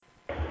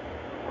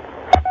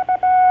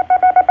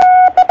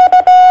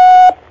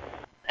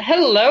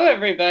Hello,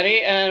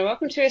 everybody, and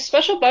welcome to a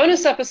special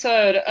bonus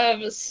episode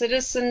of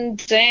Citizen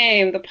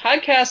Dame, the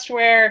podcast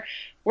where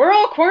we're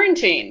all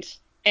quarantined.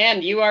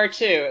 And you are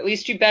too. At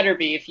least you better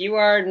be. If you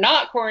are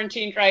not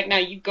quarantined right now,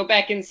 you go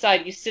back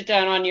inside, you sit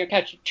down on your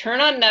couch, you turn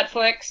on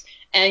Netflix,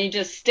 and you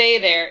just stay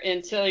there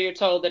until you're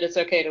told that it's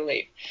okay to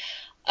leave.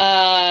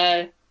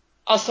 Uh,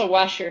 Also,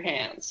 wash your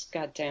hands.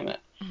 God damn it.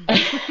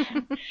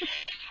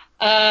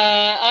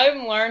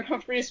 I'm Lauren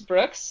Humphreys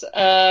Brooks.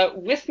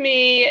 With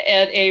me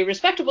at a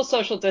respectable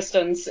social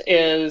distance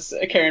is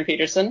Karen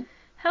Peterson.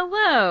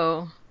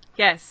 Hello.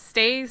 Yes,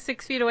 stay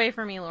 6 feet away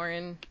from me,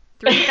 Lauren.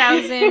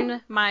 3,000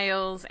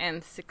 miles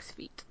and 6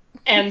 feet.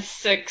 And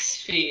 6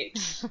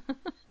 feet.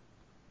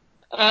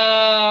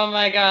 Oh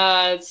my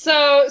God.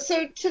 So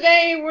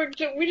today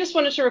we just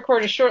wanted to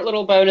record a short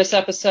little bonus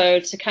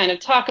episode to kind of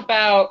talk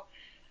about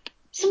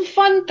some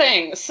fun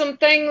things, some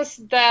things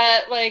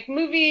that like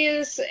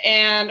movies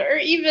and or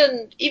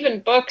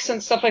even books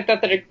and stuff like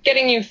that that are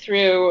getting you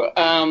through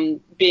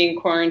being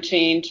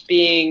quarantined,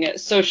 being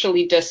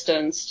socially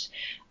distanced,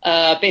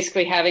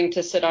 basically having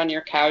to sit on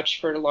your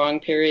couch for long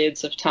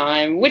periods of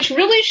time, which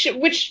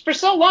for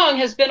so long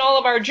has been all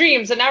of our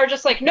dreams, and now we're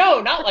just like,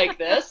 no, not like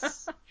this.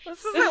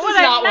 This isn't This what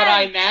is not what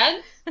I I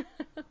meant. meant.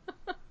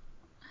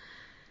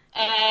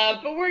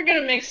 But we're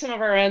going to make some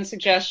of our own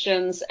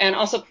suggestions, and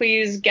also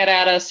please get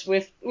at us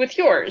with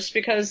yours,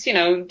 because,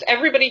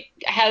 everybody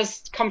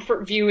has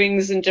comfort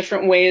viewings in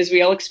different ways.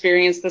 We all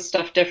experience this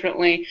stuff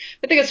differently.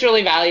 I think it's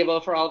really valuable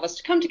for all of us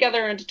to come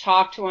together and to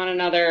talk to one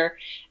another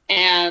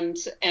and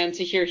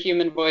to hear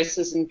human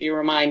voices and be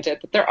reminded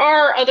that there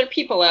are other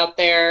people out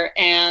there,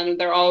 and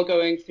they're all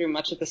going through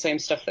much of the same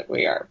stuff that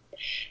we are.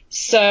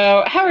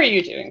 So how are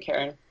you doing,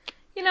 Karen?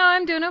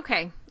 I'm doing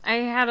okay. I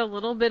had a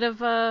little bit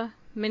of a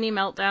mini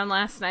meltdown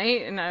last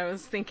night, and I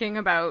was thinking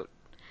about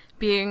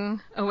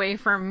being away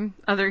from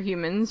other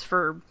humans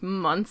for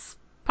months,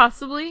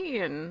 possibly,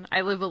 and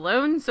I live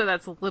alone, so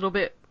that's a little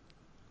bit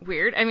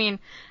weird. I mean,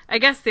 I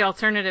guess the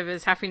alternative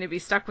is having to be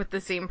stuck with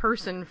the same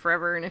person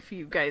forever, and if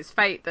you guys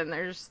fight, then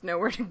there's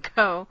nowhere to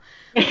go.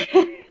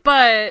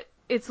 But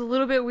it's a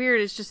little bit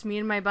weird. It's just me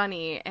and my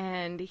bunny,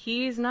 and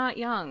he's not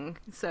young,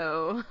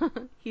 so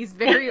he's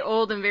very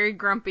old and very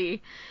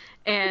grumpy,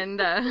 and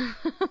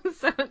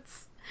so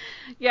it's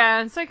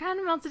yeah. So I kind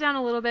of melted down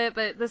a little bit.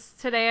 But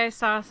today I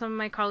saw some of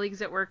my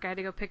colleagues at work. I had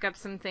to go pick up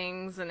some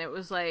things, and it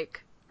was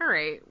like, all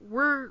right,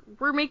 we're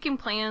making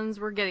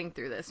plans. We're getting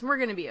through this, and we're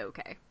gonna be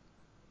okay.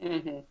 hmm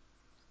How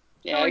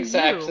Yeah, are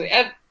exactly.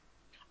 you?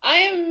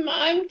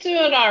 I'm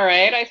doing all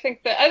right. I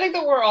think that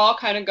we're all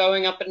kind of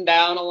going up and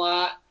down a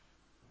lot.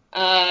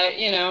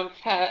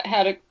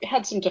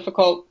 Had some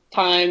difficult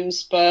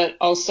times, but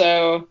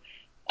also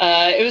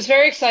it was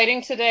very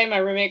exciting today. My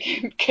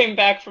roommate came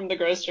back from the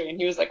grocery and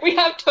he was like, "We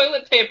have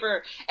toilet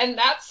paper," and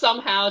that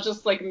somehow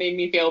just like made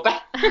me feel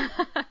better.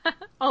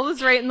 All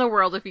is right in the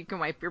world if you can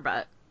wipe your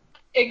butt.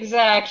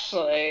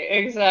 Exactly,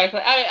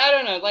 exactly. I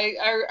don't know. Like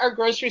our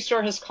grocery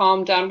store has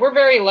calmed down. We're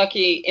very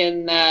lucky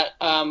in that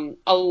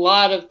a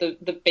lot of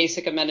the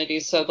basic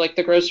amenities. So like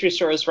the grocery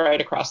store is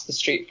right across the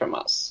street from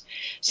us,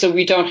 so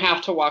we don't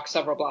have to walk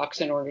several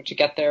blocks in order to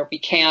get there. We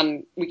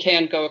can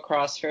go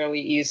across fairly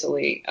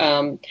easily.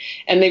 And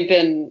they've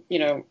been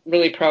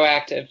really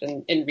proactive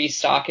in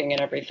restocking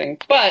and everything.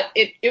 But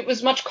it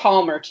was much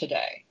calmer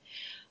today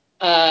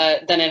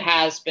than it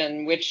has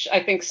been, which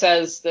I think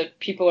says that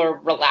people are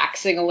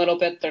relaxing a little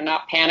bit. They're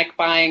not panic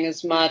buying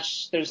as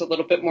much. There's a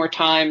little bit more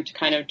time to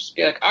kind of just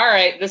be like, all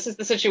right, this is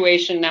the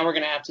situation. Now we're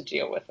going to have to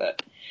deal with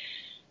it.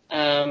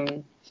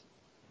 Um,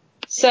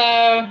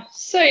 so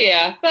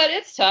yeah, but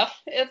it's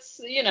tough. It's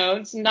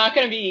not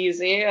going to be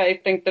easy. I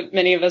think that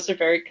many of us are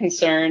very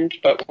concerned,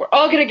 but we're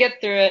all going to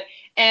get through it.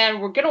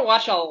 And we're going to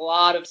watch a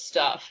lot of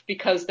stuff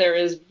because there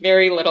is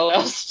very little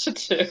else to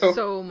do.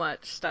 So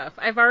much stuff.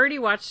 I've already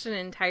watched an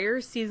entire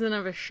season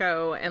of a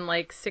show and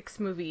like 6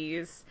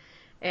 movies,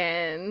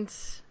 and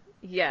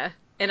yeah.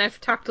 And I've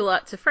talked a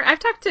lot to I've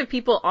talked to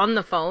people on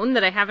the phone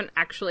that I haven't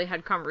actually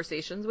had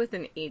conversations with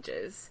in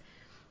ages.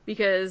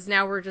 Because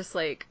now we're just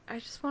like, I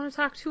just want to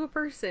talk to a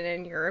person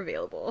and you're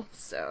available.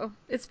 So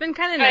it's been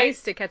kind of I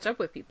nice to catch up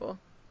with people.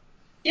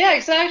 Yeah,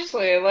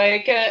 exactly.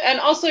 Like, and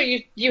also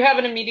you have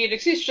an immediate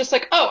excuse, just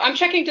like, oh, I'm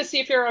checking to see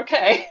if you're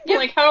okay. Yep.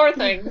 Like, how are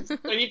things?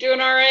 Are you doing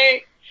all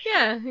right?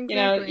 Yeah,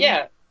 exactly.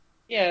 Yeah,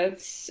 yeah.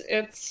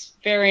 It's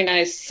very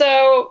nice.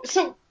 So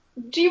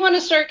do you want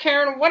to start,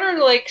 Karen? What are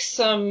like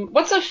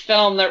what's a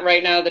film that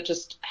right now that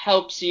just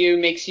helps you,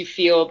 makes you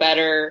feel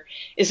better,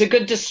 is a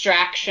good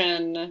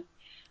distraction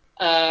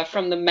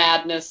from the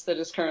madness that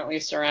is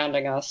currently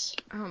surrounding us?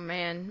 Oh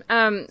man.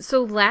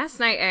 So last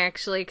night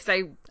actually, because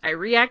I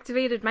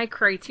reactivated my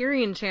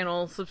Criterion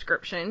Channel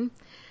subscription.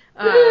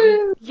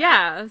 Woo!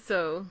 Yeah.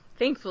 So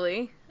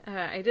thankfully,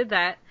 I did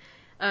that.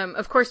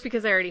 Of course,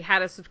 because I already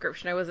had a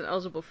subscription, I wasn't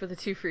eligible for the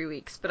 2 free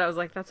weeks. But I was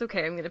like, that's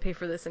okay. I'm gonna pay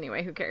for this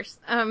anyway. Who cares?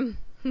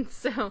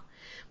 So,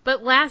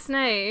 but last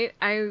night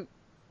I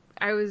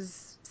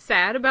was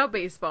sad about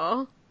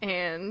baseball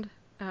and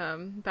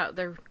about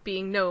there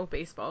being no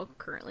baseball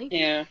currently.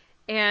 Yeah.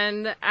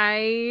 And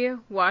I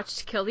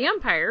watched Kill the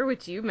Empire,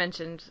 which you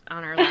mentioned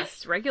on our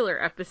last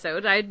regular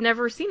episode. I'd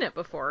never seen it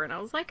before, and I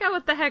was like, oh,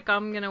 what the heck,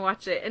 I'm gonna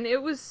watch it. And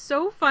it was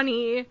so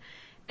funny,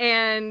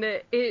 and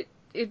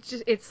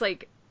it's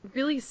like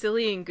really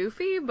silly and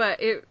goofy, but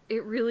it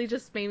really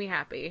just made me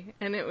happy.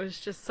 And it was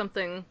just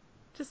something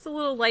just a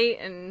little light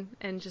and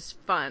just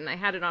fun. I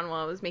had it on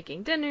while I was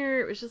making dinner.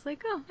 It was just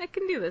like, oh, I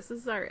can do this.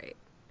 This is all right.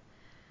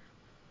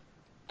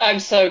 I'm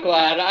so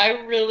glad.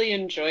 I really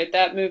enjoyed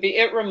that movie.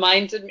 It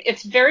reminded me,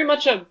 it's very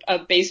much a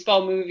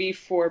baseball movie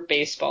for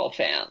baseball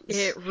fans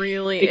It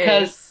really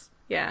because is.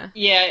 Yeah.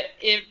 yeah,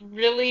 it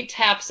really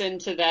taps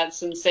into that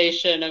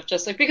sensation of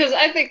just like, because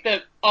I think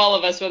that all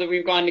of us, whether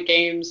we've gone to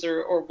games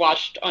or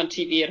watched on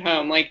TV at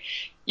home, like,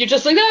 you're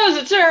just like, that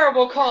was a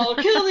terrible call.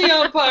 Kill the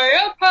umpire.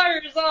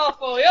 Umpire is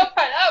awful. The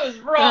umpire, that was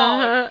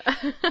wrong.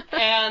 Uh-huh.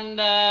 And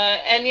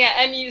yeah,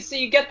 and so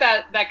you get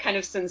that kind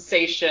of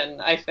sensation,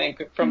 I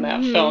think, from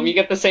that film. hmm You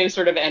get the same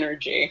sort of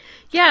energy.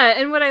 Yeah,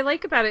 and what I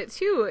like about it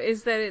too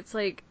is that it's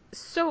like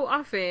so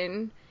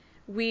often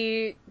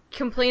we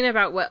complain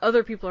about what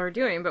other people are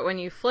doing, but when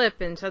you flip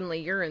and suddenly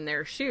you're in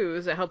their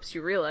shoes, it helps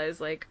you realize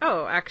like,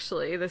 oh,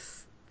 actually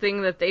this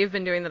thing that they've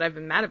been doing that I've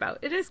been mad about,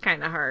 it is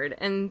kind of hard.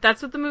 And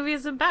that's what the movie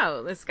is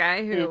about. This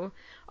guy Hmm. who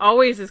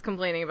always is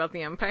complaining about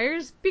the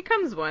umpires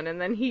becomes one, and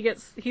then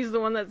he's the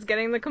one that's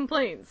getting the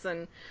complaints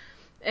and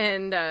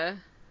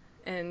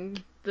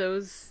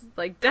those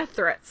like death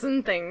threats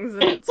and things,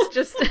 and it's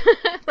just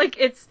like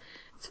it's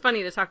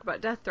funny to talk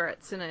about death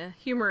threats in a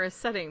humorous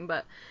setting,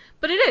 but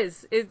it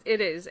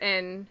is,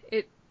 and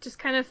it just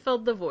kind of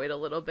filled the void a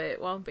little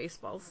bit while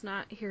baseball's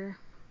not here.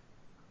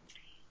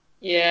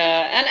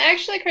 Yeah, and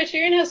actually,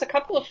 Criterion has a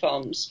couple of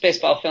films,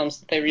 baseball films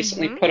that they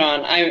recently Mm-hmm. put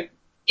on. I'm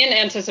in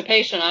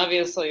anticipation,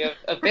 obviously,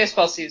 of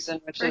baseball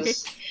season, which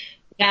is Right.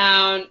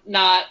 now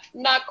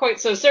not quite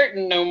so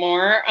certain no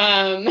more.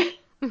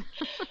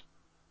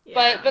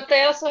 But Yeah.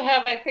 they also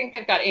have, I think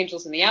they've got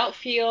Angels in the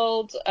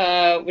Outfield,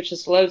 which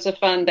is loads of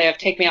fun. They have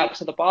Take Me Out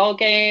to the Ball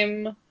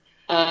Game.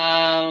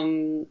 I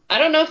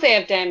don't know if they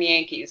have Damn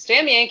Yankees.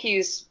 Damn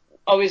Yankees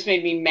always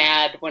made me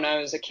mad when I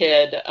was a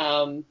kid,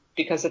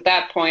 because at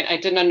that point I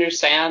didn't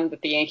understand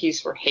that the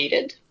Yankees were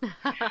hated.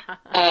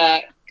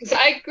 Because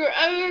I grew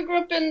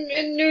up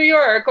in New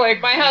York,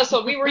 like my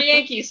household, we were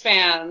Yankees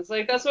fans.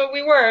 Like that's what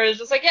we were. It's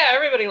just like, yeah,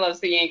 everybody loves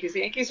the Yankees. The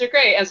Yankees are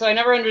great. And so I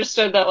never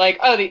understood that, like,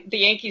 oh, the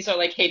Yankees are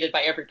like hated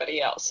by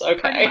everybody else. Pretty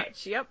Okay.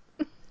 much. Yep.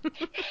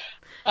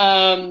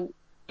 Um,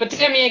 but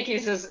Damn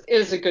Yankees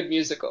is a good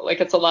musical. Like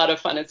it's a lot of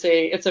fun. It's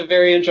a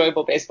very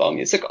enjoyable baseball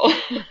musical.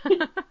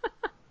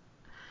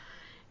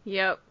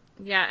 Yep.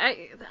 Yeah,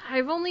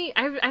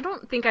 I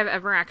don't think I've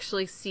ever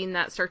actually seen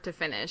that start to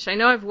finish. I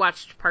know I've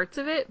watched parts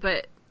of it,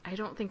 but I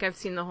don't think I've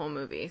seen the whole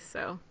movie.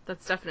 So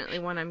that's definitely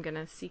one I'm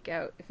gonna seek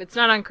out. If it's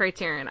not on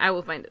Criterion, I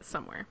will find it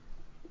somewhere.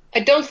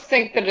 I don't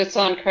think that it's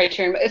on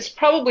Criterion, but it's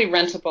probably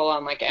rentable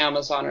on like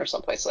Amazon or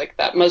someplace like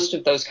that. Most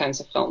of those kinds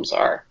of films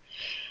are.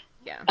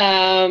 Yeah.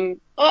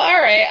 Well,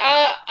 all right.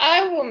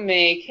 I will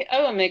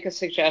make a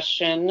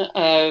suggestion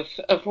of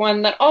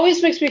one that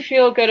always makes me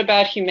feel good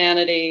about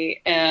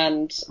humanity,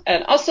 and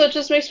also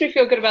just makes me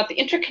feel good about the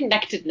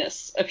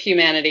interconnectedness of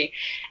humanity,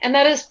 and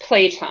that is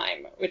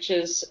Playtime, which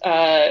is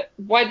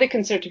widely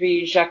considered to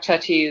be Jacques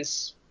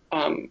Tati's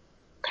kind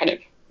of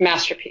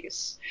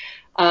masterpiece.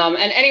 And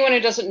anyone who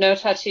doesn't know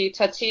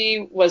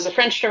Tati was a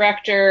French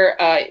director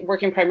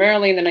working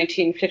primarily in the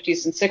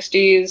 1950s and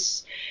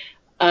 60s.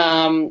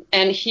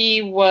 And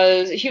he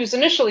was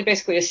initially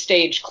basically a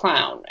stage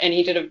clown, and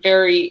he did a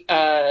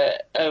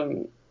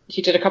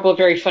couple of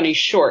very funny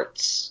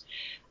shorts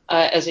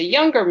as a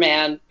younger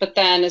man. But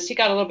then, as he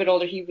got a little bit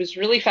older, he was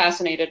really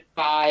fascinated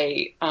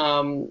by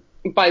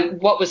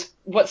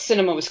what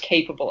cinema was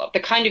capable of, the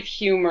kind of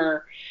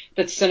humor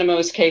that cinema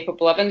was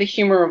capable of, and the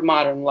humor of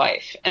modern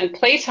life. And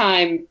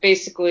Playtime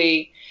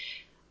basically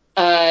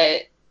uh,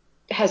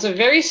 has a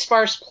very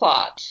sparse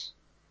plot,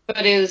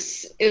 but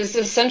is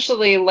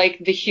essentially like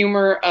the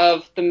humor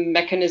of the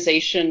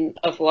mechanization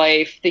of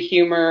life, the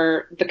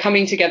humor, the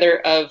coming together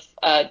of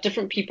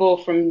different people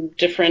from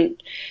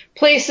different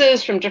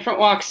places, from different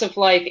walks of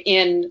life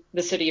in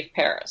the city of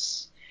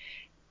Paris,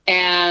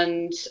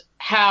 and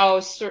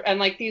and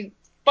like these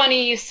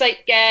funny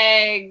sight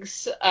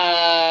gags,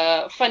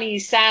 funny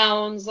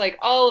sounds, like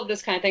all of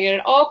this kind of thing, and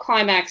it all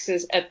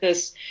climaxes at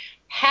this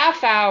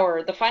half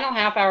hour. The final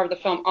half hour of the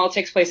film all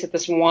takes place at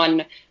this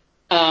one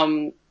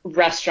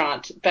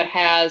restaurant that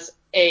has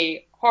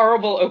a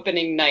horrible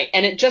opening night,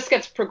 and it just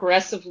gets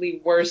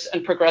progressively worse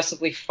and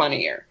progressively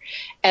funnier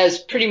as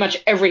pretty much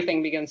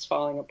everything begins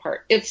falling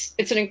apart. It's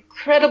an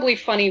incredibly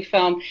funny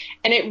film,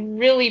 and it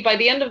really, by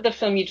the end of the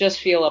film, you just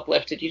feel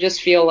uplifted. You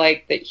just feel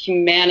like that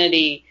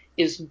humanity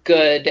is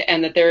good,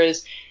 and that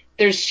there's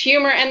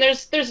humor, and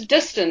there's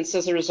distance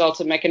as a result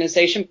of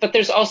mechanization, but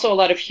there's also a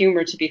lot of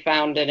humor to be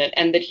found in it,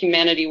 and that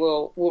humanity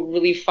will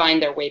really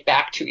find their way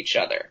back to each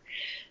other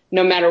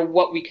no matter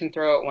what we can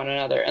throw at one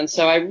another. And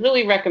so I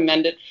really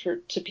recommend it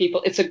to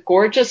people. It's a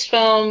gorgeous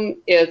film.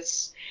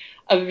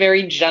 a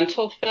very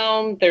gentle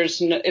film.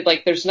 There's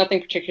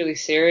nothing particularly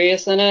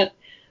serious in it.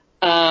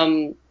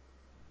 Um,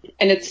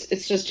 and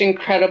it's just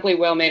incredibly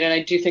well made, and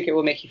I do think it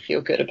will make you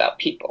feel good about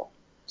people.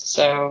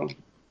 So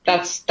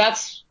that's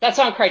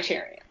on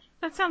Criterion.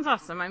 That sounds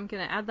awesome. I'm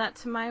going to add that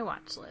to my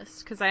watch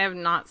list because I have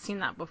not seen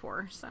that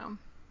before. So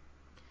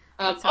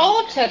that sounds All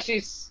of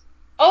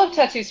good.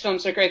 Tati's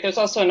films are great. There's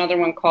also another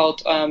one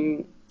called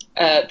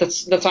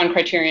that's on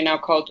Criterion now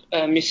called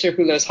Monsieur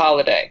Hulot's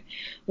Holiday,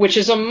 which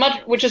is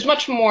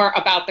much more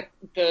about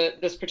the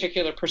this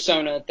particular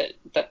persona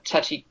that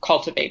Tati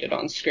cultivated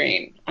on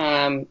screen.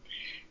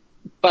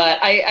 But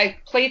I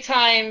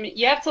playtime,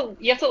 you have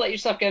to let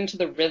yourself get into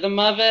the rhythm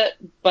of it,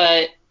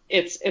 but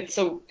it's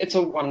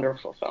a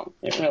wonderful film.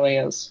 It really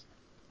is.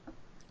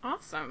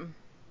 Awesome.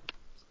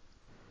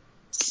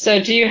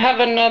 So do you have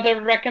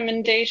another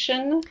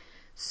recommendation?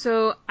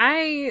 So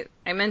I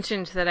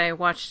mentioned that I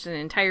watched an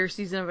entire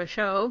season of a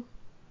show,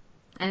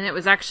 and it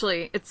was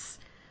actually it's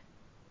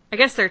I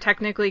guess they're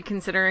technically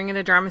considering it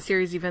a drama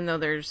series even though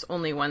there's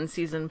only one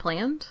season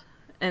planned,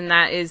 and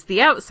that is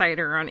The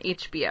Outsider on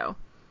HBO.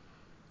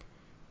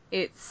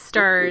 It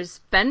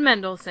stars Ben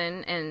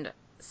Mendelsohn and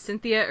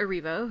Cynthia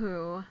Erivo,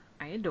 who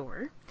I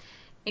adore,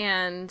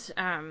 and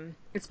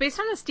it's based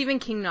on a Stephen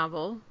King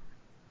novel.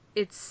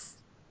 It's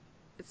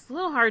a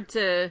little hard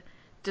to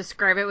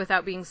describe it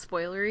without being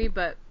spoilery,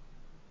 but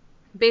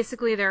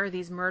basically there are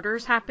these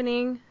murders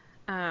happening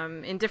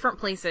in different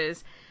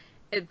places.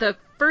 The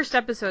first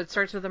episode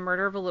starts with the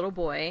murder of a little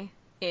boy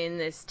in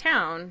this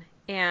town,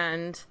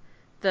 and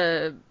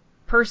the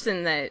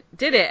person that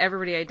did it,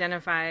 everybody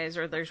identifies,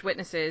 or there's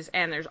witnesses,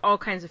 and there's all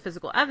kinds of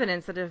physical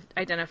evidence that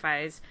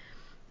identifies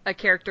a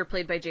character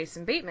played by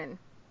Jason Bateman.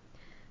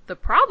 The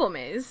problem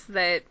is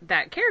that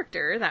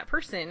character, that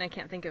person, I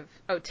can't think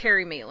of,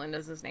 Terry Maitland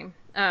is his name.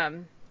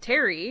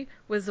 Terry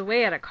was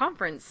away at a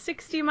conference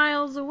 60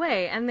 miles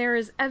away, and there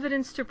is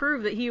evidence to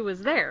prove that he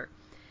was there.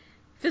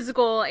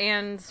 Physical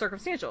and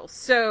circumstantial.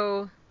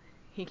 So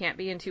he can't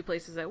be in two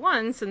places at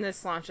once, and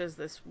this launches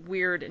this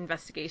weird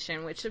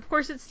investigation, which of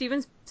course it's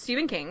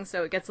Stephen King,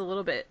 so it gets a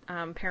little bit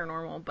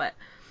paranormal, but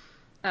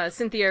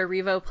Cynthia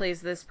Erivo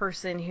plays this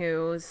person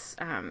who's,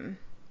 I'm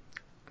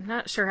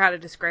not sure how to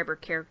describe her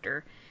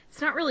character. It's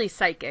not really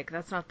psychic,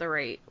 that's not the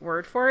right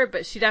word for it,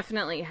 but she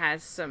definitely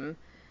has some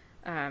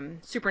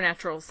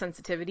supernatural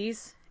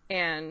sensitivities,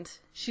 and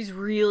she's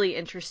really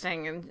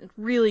interesting and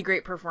really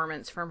great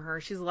performance from her.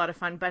 She's a lot of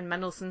fun. Ben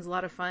Mendelsohn's a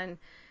lot of fun.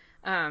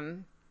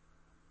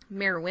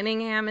 Mare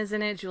Winningham is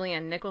in it.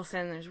 Julianne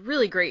Nicholson. There's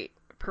really great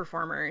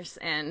performers,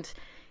 and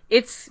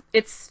it's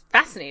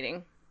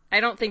fascinating.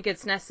 I don't think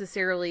it's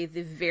necessarily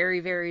the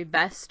very, very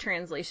best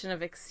translation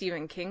of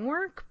Stephen King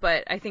work,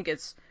 but I think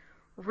it's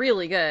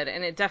really good,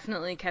 and it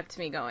definitely kept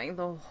me going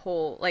the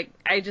whole,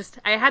 I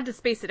had to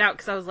space it out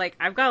because I was like,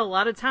 I've got a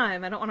lot of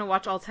time, I don't want to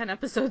watch all 10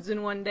 episodes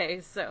in one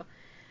day, so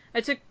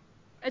I took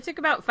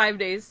about 5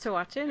 days to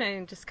watch it, and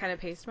I just kind of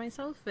paced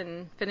myself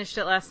and finished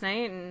it last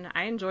night, and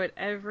I enjoyed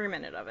every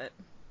minute of it.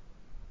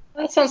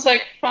 That sounds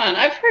like fun.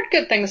 I've heard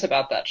good things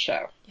about that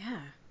show.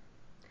 Yeah.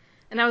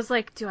 And I was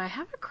like, do I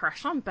have a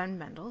crush on Ben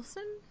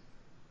Mendelsohn?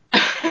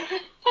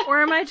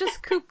 Or am I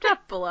just cooped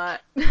up a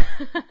lot?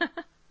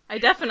 I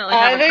definitely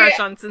have a crush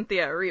on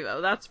Cynthia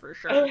Erivo, that's for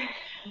sure.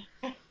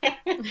 I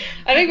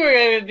think we're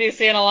going to be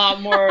seeing a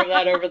lot more of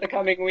that over the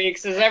coming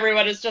weeks, as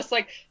everyone is just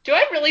like, do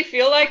I really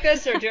feel like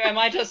this, or am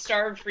I just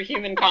starved for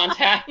human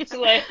contact?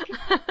 Like,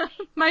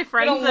 my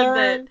friend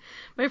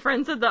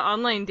said the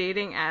online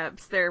dating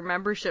apps, their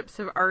memberships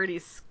have already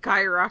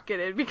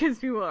skyrocketed because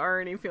people are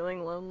already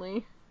feeling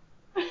lonely.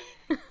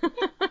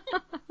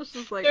 It's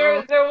just like, there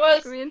it's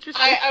was. gonna be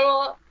interesting.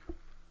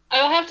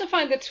 I'll have to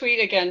find the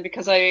tweet again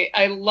because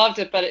I loved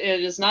it, but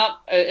it is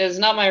not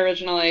my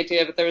original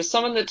idea. But there was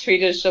someone that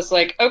tweeted just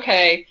like,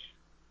 okay,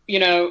 you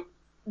know,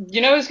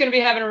 who's going to be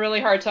having a really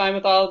hard time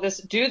with all of this?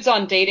 Dudes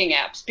on dating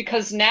apps,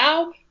 because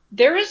now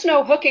there is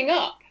no hooking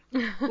up.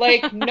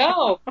 Like,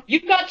 no,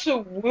 you've got to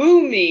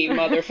woo me,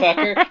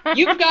 motherfucker.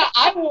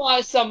 I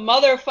want some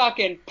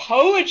motherfucking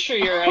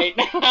poetry right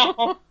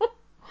now.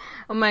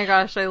 Oh my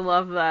gosh, I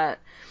love that.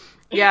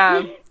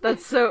 Yeah,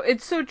 it's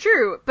so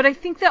true. But I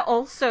think that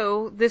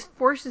also this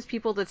forces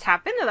people to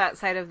tap into that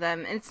side of them.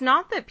 And it's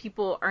not that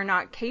people are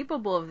not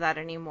capable of that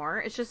anymore.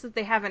 It's just that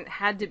they haven't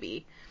had to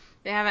be.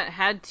 They haven't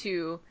had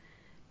to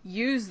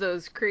use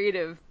those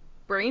creative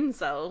brain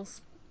cells.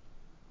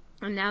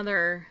 And now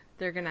they're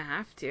gonna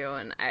have to.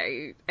 And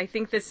I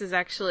think this is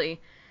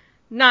actually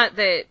not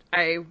that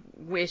I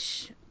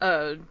wish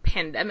a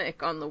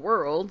pandemic on the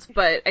world,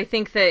 but I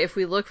think that if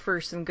we look for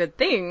some good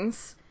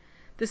things,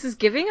 this is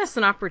giving us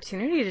an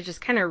opportunity to just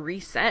kind of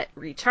reset,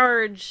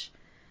 recharge,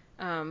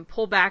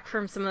 pull back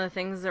from some of the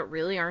things that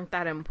really aren't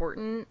that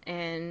important,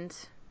 and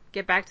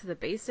get back to the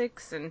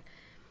basics. And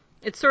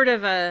it's sort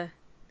of a,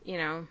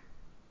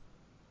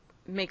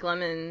 make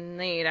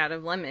lemonade out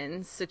of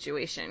lemons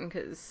situation,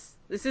 because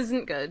this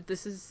isn't good.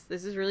 This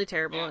is really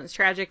terrible, and it's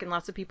tragic, and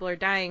lots of people are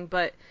dying.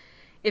 But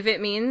if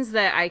it means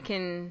that I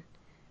can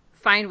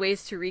find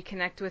ways to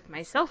reconnect with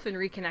myself and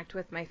reconnect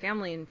with my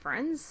family and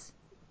friends,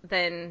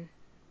 then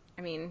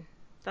I mean,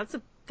 that's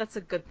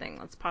a good thing.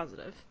 That's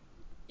positive.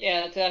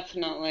 Yeah,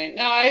 definitely.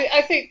 No,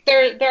 I think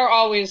there are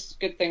always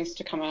good things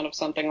to come out of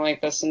something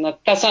like this, and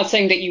that's not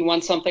saying that you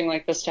want something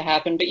like this to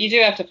happen, but you do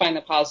have to find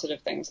the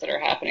positive things that are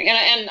happening.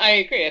 And I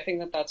agree. I think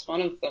that that's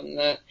one of them.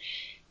 That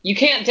you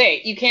can't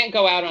date, you can't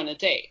go out on a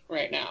date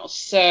right now,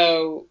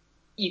 so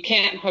you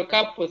can't hook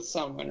up with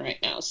someone right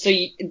now. So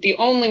the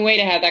only way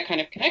to have that kind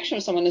of connection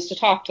with someone is to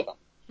talk to them.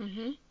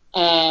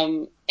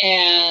 Hmm.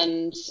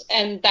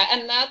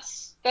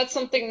 That's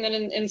something that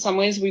in some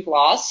ways we've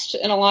lost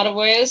in a lot of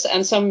ways.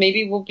 And so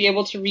maybe we'll be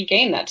able to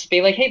regain that, to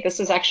be like, hey, this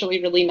is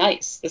actually really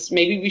nice.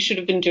 Maybe we should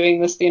have been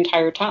doing this the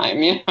entire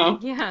time, you know?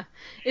 Yeah.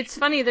 It's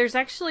funny, there's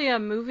actually a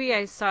movie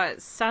I saw at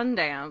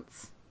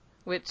Sundance,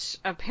 which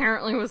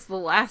apparently was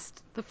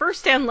the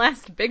first and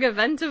last big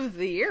event of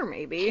the year,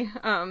 maybe.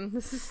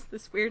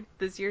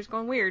 This year's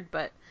going weird,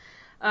 but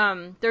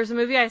there's a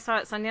movie I saw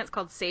at Sundance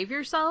called Save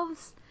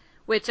Yourselves,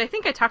 which I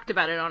think I talked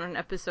about it on an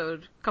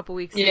episode a couple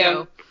weeks Yeah.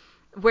 ago,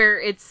 where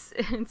it's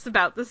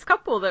about this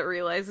couple that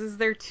realizes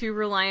they're too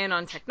reliant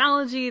on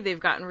technology, they've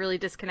gotten really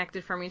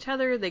disconnected from each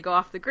other, they go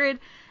off the grid,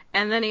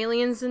 and then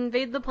aliens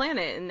invade the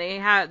planet, and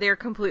they're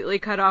completely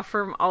cut off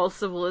from all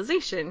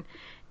civilization.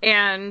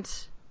 And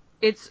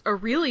it's a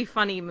really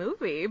funny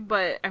movie,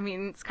 but I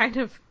mean, it's kind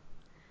of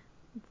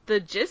the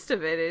gist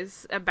of it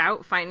is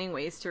about finding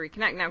ways to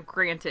reconnect. Now,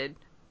 granted,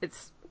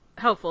 it's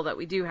helpful that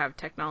we do have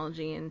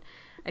technology, and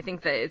I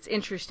think that it's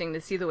interesting to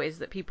see the ways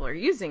that people are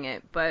using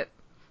it, but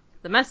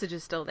the message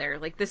is still there.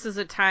 Like, this is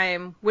a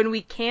time when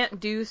we can't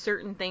do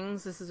certain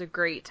things, this is a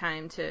great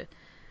time to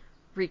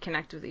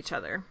reconnect with each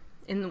other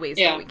in the ways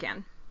that Yeah. we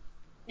can.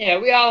 Yeah,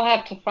 we all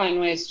have to find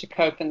ways to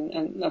cope,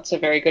 and that's a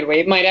very good way.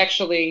 It might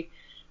actually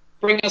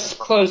bring us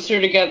closer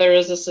together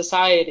as a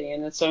society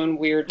in its own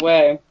weird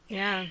way.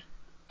 Yeah.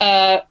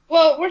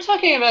 Well, we're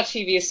talking about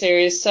TV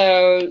series,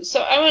 so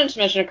I wanted to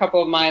mention a couple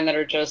of mine that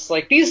are just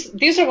like these.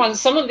 These are ones.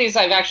 Some of these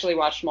I've actually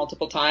watched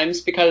multiple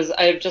times because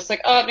I've just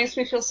like, oh, it makes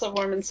me feel so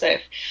warm and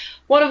safe.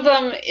 One of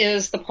them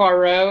is the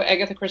Poirot,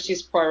 Agatha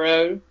Christie's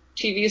Poirot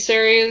TV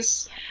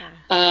series, Yeah.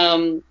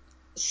 um,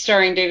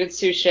 starring David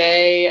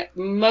Suchet.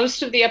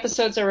 Most of the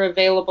episodes are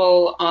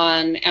available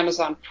on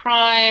Amazon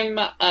Prime.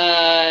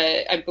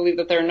 I believe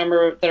that there are a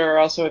number that are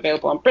also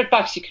available on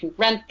BritBox. You can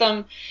rent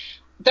them.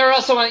 They're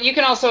also you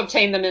can also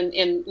obtain them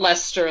in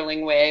less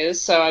sterling ways,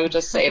 so I would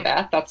just say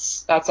that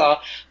that's all.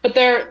 But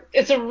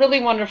it's a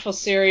really wonderful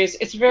series.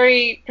 It's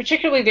very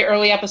particularly the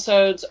early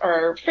episodes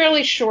are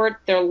fairly short.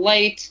 They're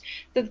light.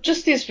 They're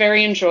just these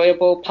very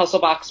enjoyable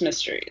puzzle box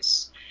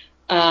mysteries.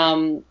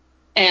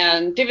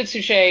 And David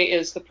Suchet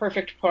is the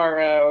perfect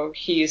Poirot.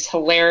 He's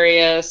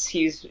hilarious.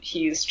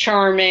 He's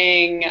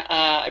charming.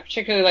 I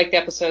particularly like the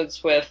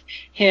episodes with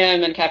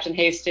him and Captain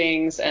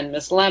Hastings and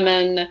Miss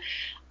Lemon.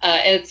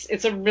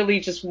 It's a really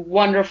just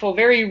wonderful,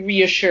 very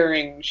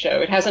reassuring show.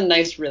 It has a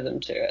nice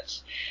rhythm to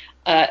it.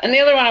 And the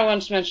other one I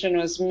wanted to mention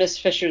was Miss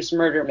Fisher's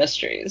Murder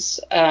Mysteries.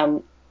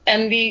 And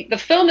the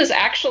film is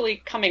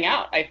actually coming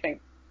out, I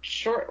think,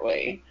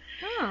 shortly.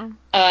 Oh.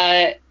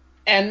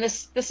 And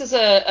this is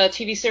a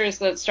TV series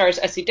that stars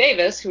Essie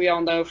Davis, who we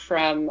all know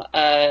from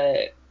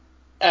The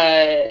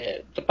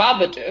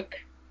Babadook,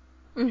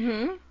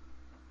 Mm-hmm.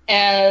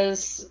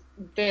 as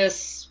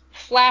this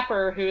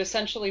flapper who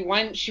essentially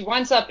she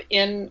winds up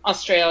in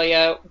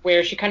Australia,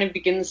 where she kind of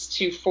begins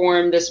to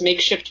form this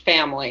makeshift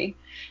family.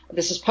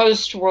 This is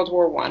post World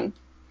War One,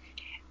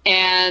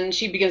 and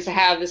she begins to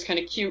have this kind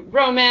of cute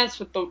romance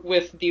with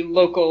the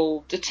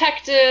local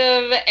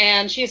detective,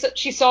 and she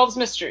solves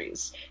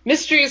mysteries.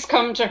 Mysteries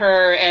come to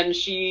her, and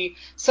she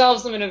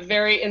solves them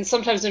and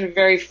sometimes in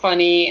very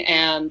funny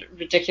and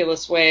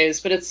ridiculous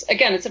ways. But it's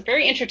a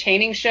very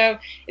entertaining show.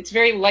 It's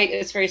very light.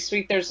 It's very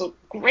sweet. There's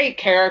great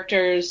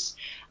characters.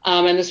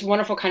 And this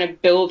wonderful kind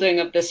of building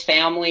of this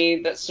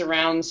family that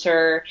surrounds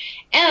her.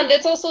 And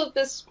it's also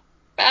this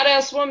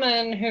badass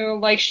woman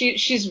who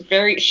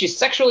she's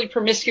sexually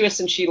promiscuous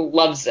and she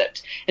loves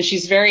it and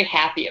she's very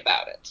happy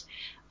about it.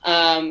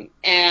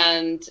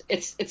 And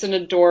it's an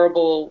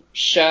adorable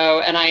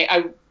show, and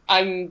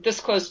I'm this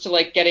close to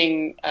like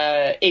getting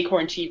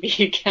Acorn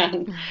TV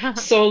again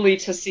solely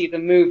to see the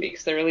movie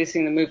because they're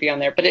releasing the movie on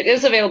there. But it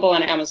is available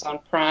on Amazon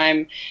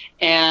Prime,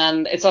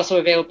 and it's also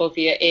available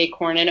via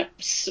Acorn. And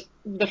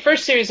the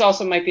first series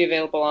also might be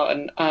available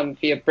on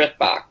via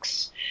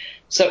BritBox.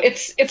 So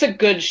it's a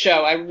good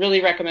show. I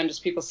really recommend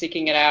just people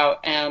seeking it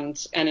out and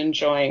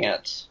enjoying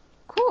it.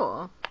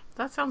 Cool.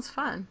 That sounds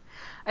fun.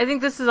 I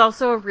think this is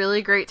also a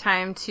really great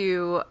time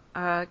to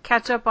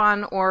catch up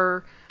on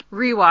or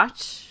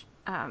rewatch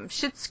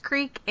Schitt's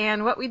Creek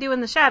and What We Do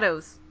in the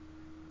Shadows.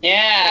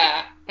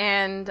 Yeah.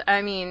 And,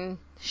 I mean,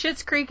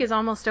 Schitt's Creek is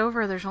almost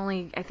over. There's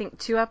only, I think,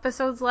 2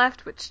 episodes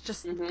left, which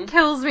just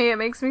kills me. It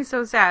makes me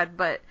so sad,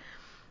 but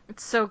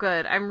it's so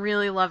good. I'm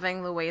really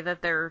loving the way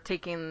that they're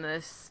taking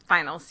this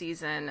final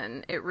season,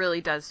 and it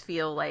really does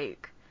feel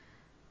like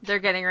they're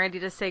getting ready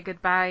to say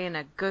goodbye in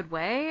a good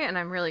way, and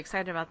I'm really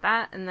excited about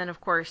that. And then,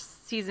 of course,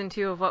 season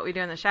 2 of What We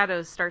Do in the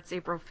Shadows starts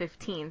April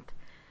 15th,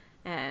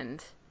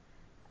 and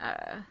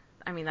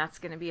I mean, that's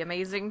going to be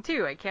amazing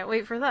too. I can't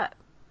wait for that.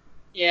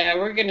 Yeah,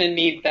 we're gonna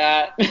need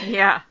that.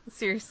 Yeah,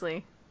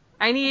 seriously.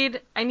 I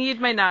need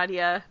my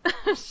Nadia.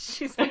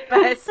 She's the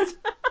best. I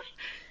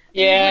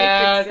need my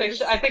Yeah,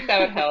 fixes. I think that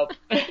would help.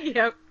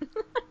 Yep.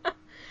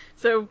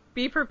 So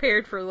be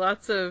prepared for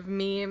lots of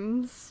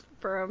memes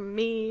from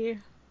me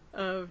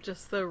of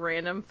just the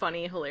random,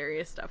 funny,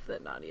 hilarious stuff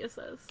that Nadia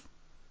says.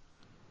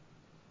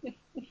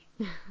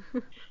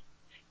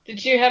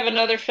 Did you have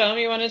another film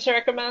you wanted to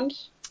recommend?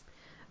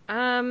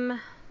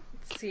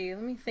 Let's see.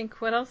 Let me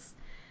think. What else?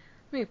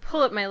 Let me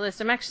pull up my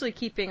list. I'm actually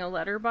keeping a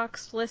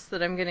letterboxed list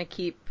that I'm gonna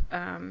keep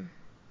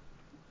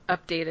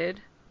updated.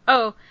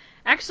 Oh,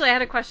 actually, I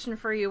had a question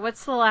for you.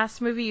 What's the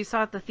last movie you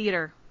saw at the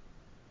theater?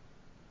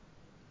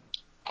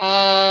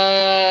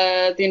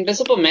 The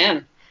Invisible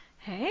Man.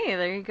 Hey,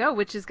 there you go.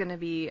 Which is gonna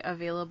be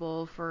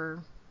available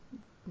for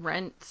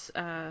rent.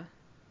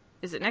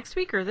 Is it next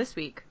week or this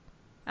week?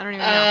 I don't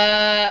even know.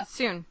 Uh,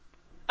 Soon.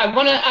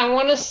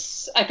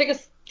 I think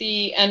it's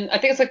the end. I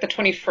think it's like the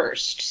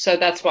 21st. So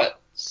that's what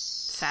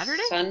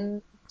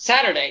Saturday?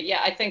 Saturday.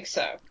 Yeah, I think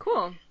so.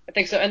 Cool. I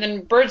think so. And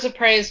then Birds of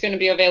Prey is going to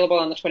be available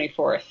on the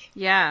 24th.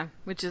 Yeah,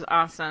 which is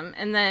awesome.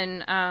 And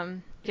then,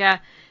 yeah,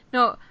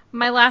 no,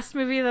 my last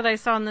movie that I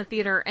saw in the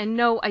theater, and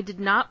no, I did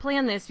not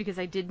plan this because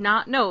I did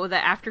not know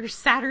that after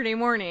Saturday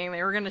morning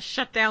they were going to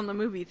shut down the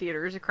movie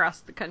theaters across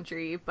the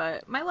country,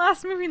 but my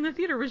last movie in the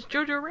theater was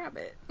Jojo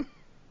Rabbit.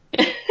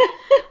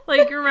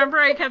 Like, remember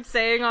I kept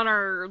saying on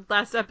our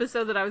last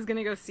episode that I was going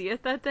to go see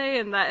it that day,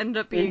 and that ended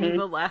up being hmm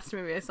the last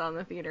movie I saw in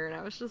the theater, and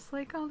I was just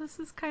like, oh, this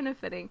is kind of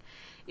fitting.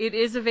 It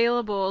is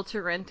available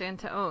to rent and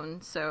to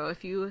own, so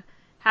if you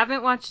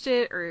haven't watched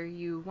it or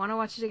you want to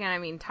watch it again, I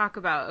mean, talk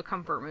about a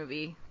comfort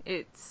movie.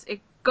 It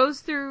goes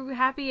through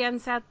happy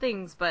and sad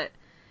things, but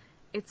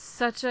it's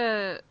such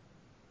a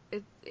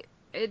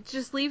it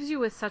just leaves you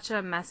with such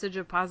a message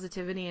of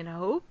positivity and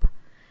hope.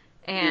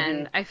 hmm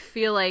And I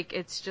feel like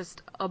it's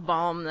just a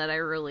balm that I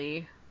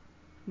really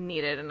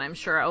needed, and I'm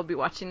sure I'll be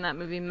watching that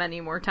movie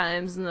many more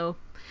times in the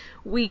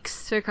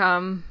weeks to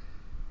come.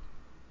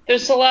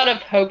 There's a lot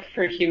of hope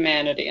for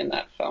humanity in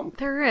that film,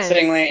 There is.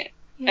 surprisingly,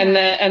 Yeah,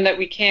 and that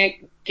we can't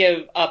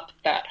give up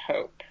that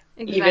hope,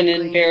 even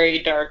in exactly. very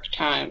dark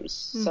times.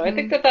 So I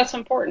think Mhm. that that's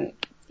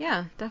important.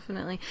 Yeah,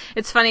 definitely.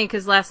 It's funny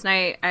because last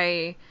night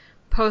I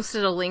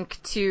posted a link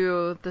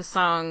to the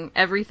song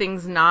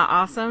Everything's Not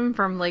Awesome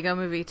from Lego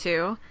Movie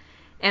 2.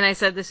 And I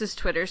said, this is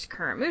Twitter's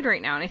current mood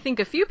right now. And I think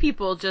a few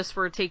people just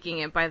were taking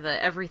it by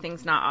the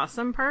everything's not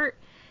awesome part.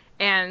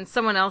 And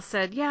someone else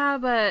said, yeah,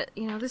 but,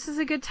 this is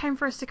a good time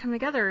for us to come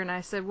together. And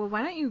I said, well,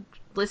 why don't you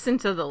listen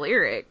to the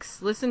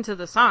lyrics? Listen to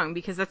the song,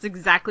 because that's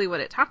exactly what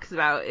it talks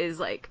about, is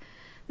like,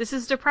 this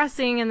is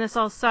depressing and this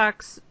all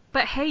sucks.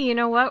 But hey, you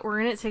know what?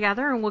 We're in it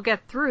together and we'll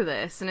get through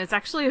this. And it's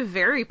actually a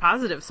very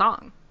positive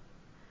song.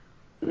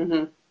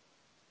 hmm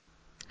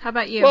How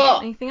about you? Well,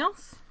 Anything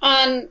else?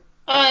 on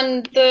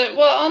on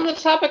the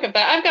topic of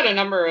that, I've got a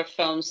number of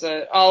films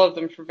that all of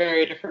them for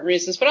very different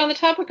reasons. But on the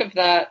topic of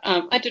that,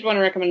 I did want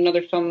to recommend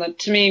another film that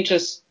to me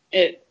just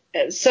it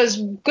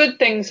says good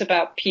things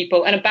about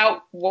people and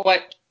about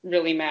what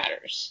really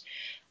matters.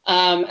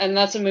 And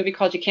that's a movie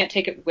called You Can't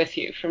Take It With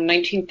You from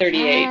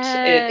 1938.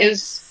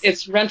 Yes.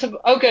 It's rentable.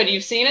 Oh, good,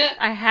 you've seen it?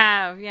 I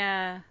have,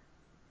 yeah.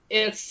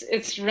 It's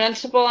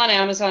rentable on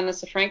Amazon.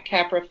 It's a Frank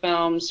Capra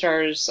film.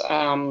 Stars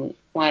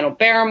Lionel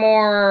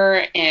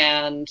Barrymore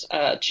and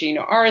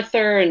Gina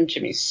Arthur and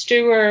Jimmy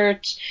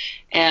Stewart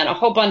and a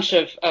whole bunch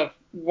of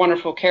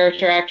wonderful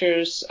character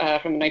actors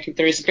from the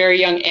 1930s. Very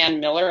young Ann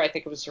Miller. I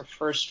think it was her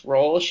first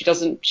role.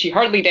 She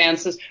hardly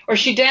dances, or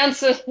she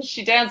dances.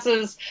 She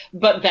dances,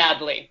 but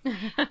badly.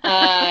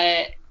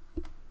 Uh,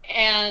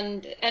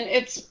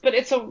 but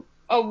it's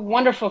a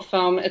wonderful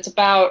film. It's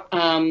about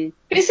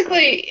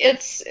basically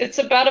it's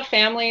about a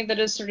family that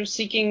is sort of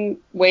seeking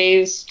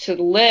ways to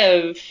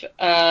live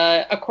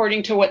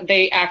according to what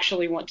they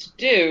actually want to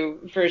do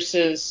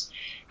versus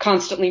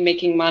constantly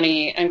making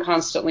money and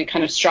constantly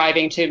kind of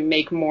striving to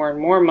make more and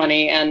more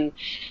money. And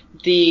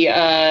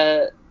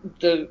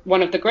the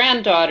one of the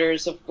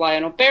granddaughters of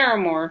Lionel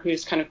Barrymore,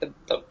 who's kind of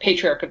the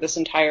patriarch of this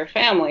entire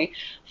family,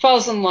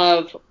 falls in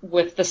love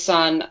with the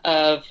son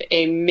of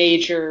a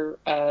major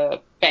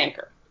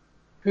banker,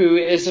 who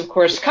is, of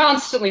course,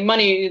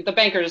 the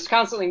banker is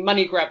constantly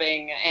money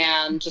grubbing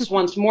and just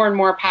wants more and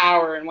more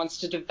power and wants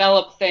to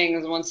develop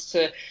things, wants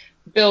to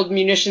build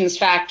munitions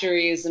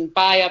factories and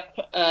buy up,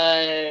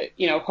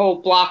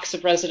 whole blocks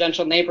of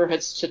residential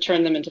neighborhoods to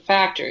turn them into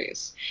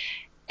factories.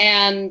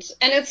 And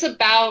it's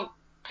about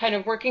kind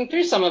of working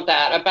through some of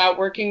that, about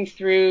working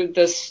through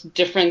this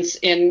difference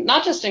in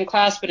not just in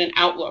class, but in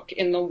outlook,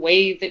 in the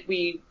way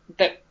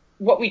that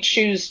what we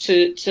choose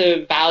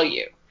to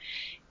value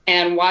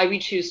and why we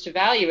choose to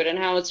value it, and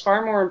how it's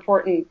far more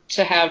important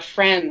to have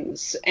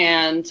friends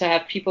and to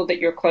have people that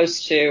you're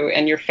close to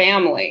and your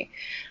family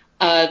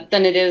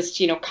than it is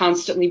to,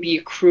 constantly be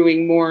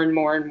accruing more and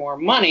more and more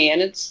money.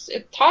 And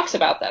it talks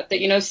about that,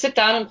 sit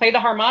down and play the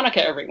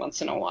harmonica every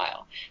once in a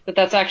while,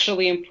 that's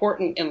actually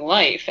important in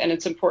life, and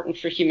it's important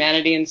for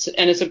humanity,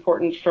 and it's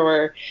important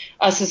for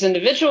us as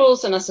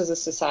individuals and us as a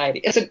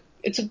society.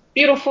 It's a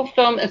beautiful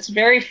film. It's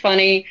very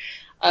funny.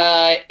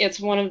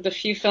 It's one of the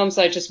few films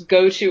I just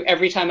go to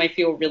every time I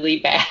feel really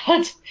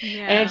bad.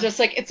 Yeah. And I'm just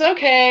like, it's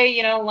okay.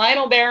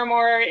 Lionel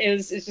Barrymore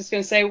is just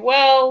going to say,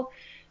 well,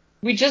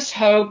 we just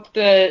hope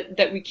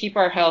that we keep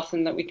our health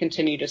and that we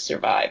continue to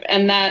survive.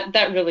 And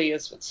that really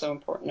is what's so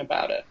important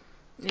about it.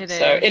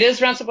 So it is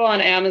rentable on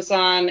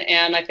Amazon,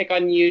 and I think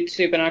on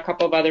YouTube and a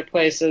couple of other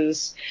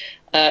places.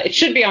 It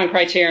should be on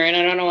Criterion.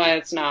 I don't know why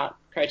it's not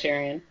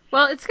Criterion.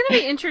 Well, it's going to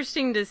be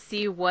interesting to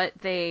see what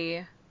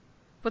they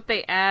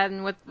add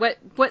and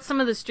what some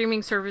of the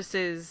streaming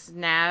services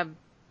nab,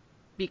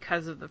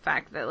 because of the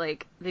fact that,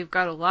 like, they've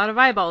got a lot of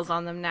eyeballs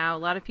on them now, a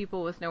lot of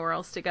people with nowhere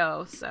else to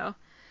go. So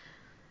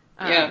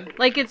yeah,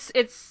 like, it's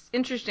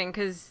interesting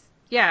because,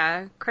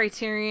 yeah,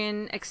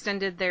 Criterion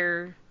extended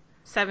their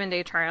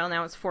 7-day trial.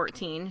 Now it's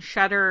 14.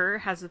 Shudder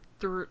has a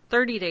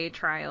 30-day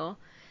trial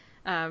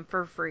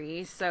for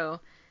free. So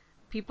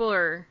people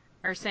are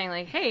saying,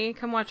 like, hey,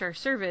 come watch our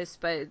service.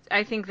 But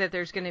I think that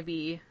there's going to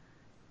be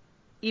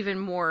even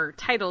more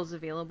titles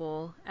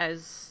available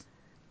as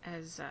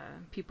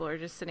people are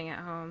just sitting at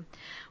home.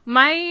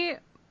 My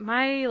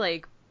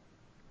like,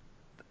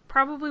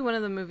 probably one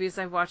of the movies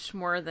I've watched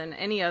more than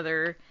any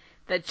other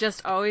that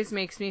just always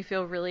makes me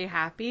feel really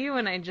happy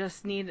when I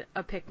just need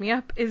a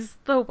pick-me-up is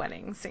The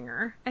Wedding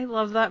Singer. I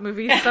love that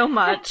movie so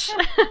much.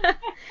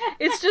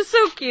 It's just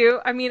so cute.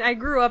 I mean, I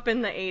grew up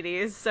in the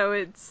 80s, so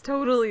it's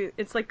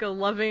like a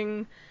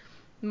loving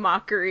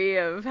mockery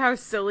of how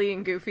silly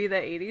and goofy the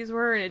 80s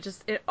were, and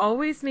it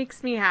always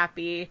makes me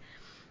happy.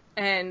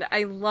 And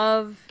I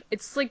love,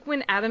 it's like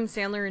when Adam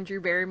Sandler and Drew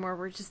Barrymore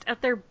were just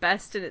at their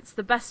best, and it's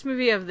the best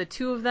movie of the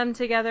two of them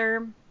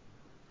together.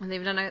 And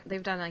they've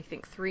done I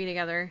think 3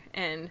 together,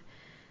 and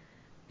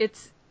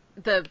it's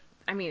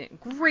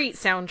great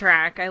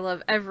soundtrack. I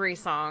love every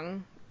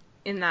song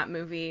in that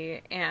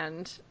movie,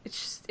 and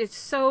it's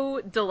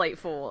so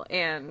delightful.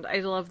 And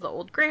I love the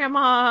old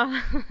grandma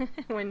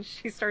when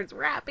she starts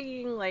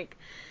rapping. Like,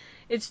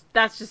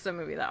 that's just a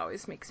movie that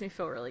always makes me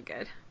feel really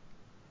good.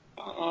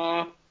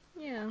 Yeah.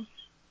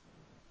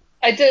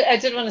 I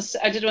did want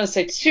to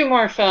say 2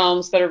 more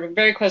films that are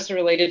very closely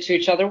related to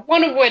each other.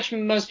 One of which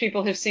most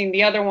people have seen.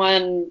 The other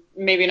one,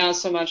 maybe not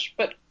so much.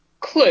 But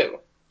Clue.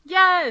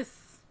 Yes.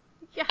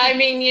 Yes. I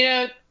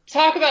mean,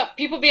 talk about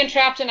people being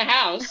trapped in a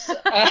house.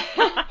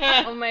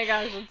 Oh my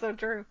gosh, that's so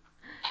true.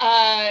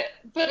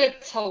 But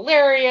it's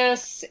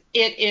hilarious.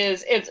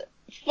 It's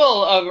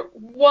full of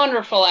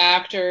wonderful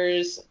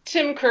actors.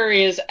 Tim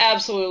Curry is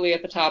absolutely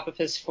at the top of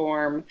his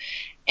form.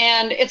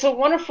 And it's a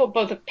wonderful,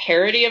 both a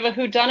parody of a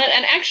whodunit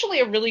and actually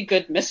a really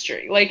good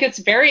mystery. Like, it's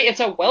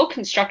a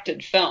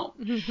well-constructed film.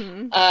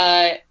 Mm-hmm.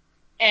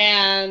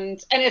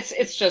 And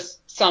it's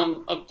just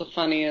some of the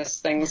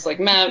funniest things,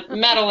 like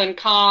Madeline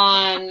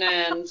Kahn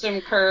and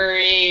Tim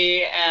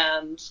Curry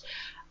and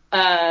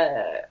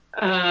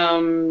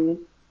Michael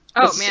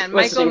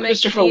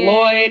Christopher McKean.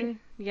 Lloyd.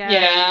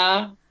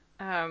 Yeah.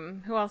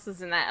 Who else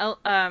is in that?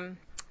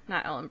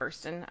 Not Ellen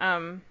Burstyn.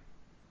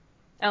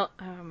 Oh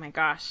my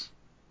gosh.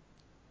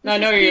 I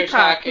know you're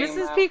talking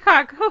Mrs. about.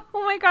 Peacock.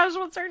 Oh my gosh,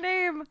 what's her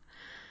name?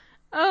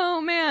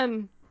 Oh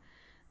man.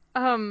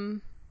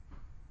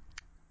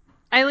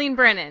 Eileen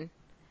Brennan.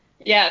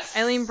 Yes.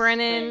 Eileen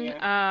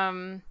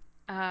Brennan.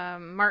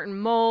 Martin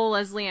Mull,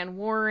 Leslie Ann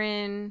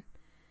Warren.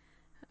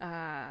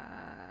 I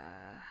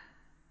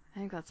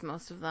think that's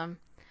most of them.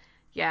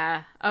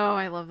 Yeah. Oh,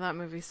 I love that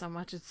movie so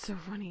much. It's so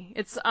funny.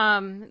 It's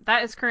that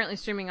is currently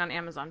streaming on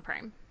Amazon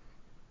Prime.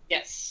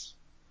 Yes.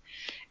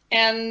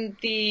 And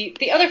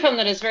the other film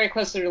that is very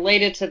closely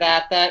related to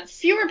that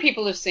fewer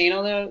people have seen,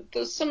 although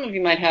some of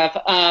you might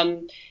have,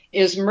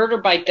 is Murder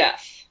by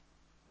Death.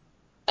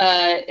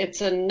 It's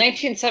a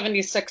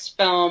 1976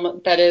 film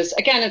that is,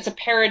 again, it's a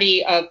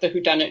parody of the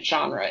whodunit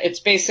genre.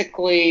 It's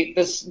basically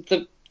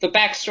the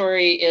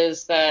backstory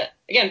is that,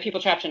 again,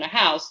 people trapped in a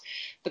house,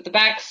 but the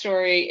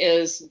backstory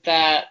is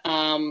that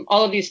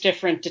all of these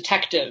different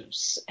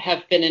detectives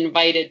have been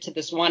invited to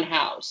this one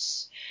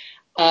house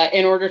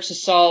in order to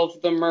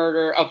solve the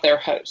murder of their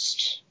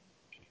host.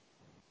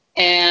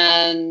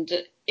 And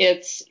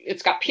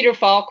it's got Peter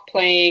Falk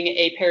playing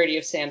a parody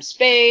of Sam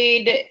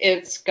Spade.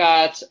 It's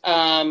got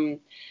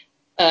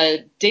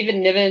David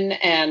Niven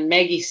and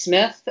Maggie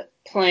Smith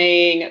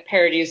playing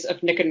parodies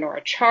of Nick and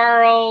Nora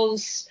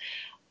Charles.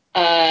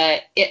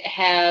 It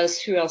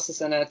has, who else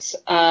is in it?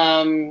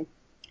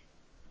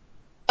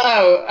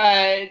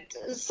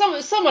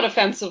 Somewhat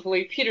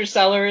offensively, Peter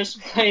Sellers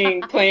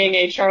playing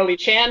a Charlie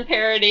Chan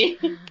parody.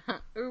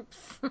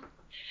 Oops.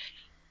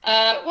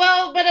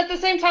 Well, but at the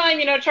same time,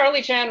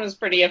 Charlie Chan was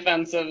pretty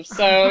offensive,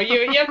 so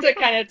you have to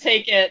kind of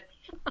take it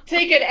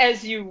take it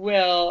as you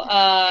will.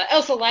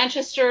 Elsa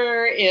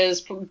Lanchester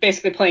is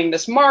basically playing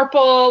Miss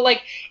Marple.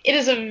 Like, it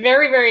is a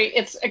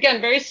it's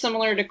again very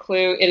similar to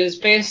Clue. It is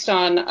based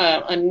on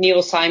a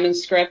Neil Simon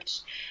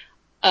script.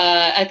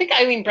 I think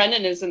Eileen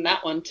Brennan is in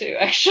that one too,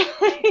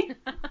 actually.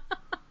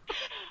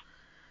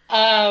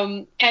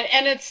 And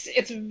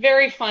it's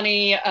very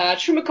funny.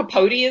 Truman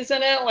Capote is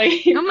in it. Like,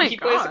 Oh my he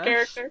plays a gosh.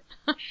 character.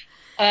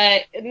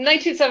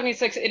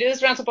 1976. It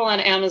is rentable on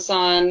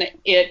Amazon.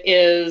 It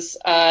is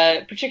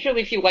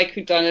particularly if you like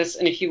whodunits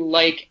and if you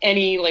like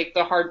any like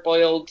the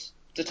hard-boiled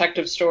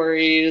detective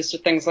stories or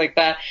things like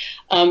that.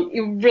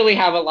 You really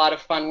have a lot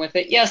of fun with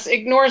it. Yes,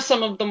 ignore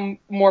some of the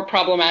more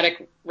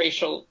problematic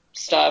racial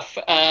stuff.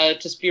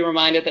 Just be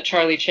reminded that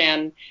Charlie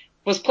Chan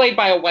was played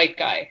by a white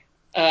guy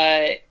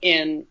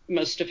in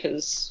most of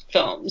his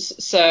films.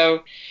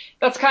 So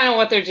that's kind of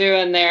what they're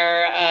doing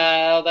there,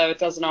 although it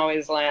doesn't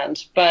always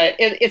land. But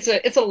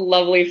it's a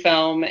lovely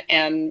film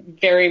and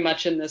very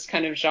much in this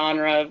kind of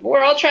genre of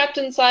we're all trapped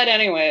inside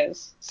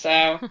anyways.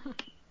 So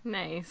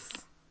Nice.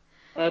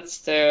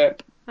 let's do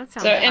it. That So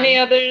sounds fun. any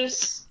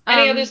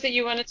others that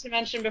you wanted to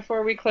mention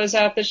before we close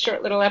out this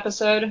short little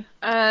episode?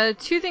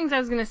 Two things I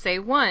was gonna say.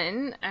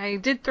 One, I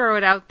did throw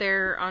it out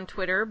there on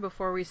Twitter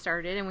before we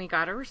started, and we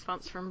got a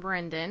response from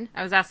Brendan.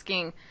 I was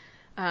asking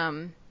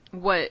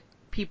what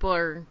people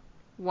are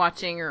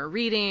watching or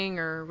reading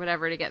or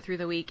whatever to get through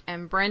the week,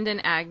 and Brendan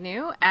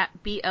Agnew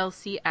at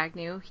BLC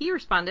Agnew, he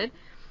responded.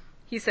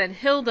 He said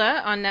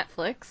Hilda on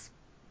Netflix,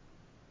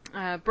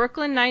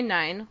 Brooklyn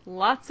Nine-Nine,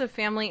 lots of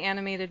family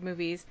animated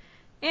movies,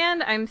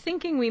 and I'm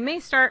thinking we may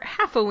start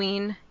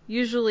Halloween,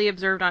 usually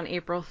observed on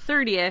April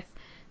 30th,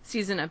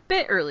 season a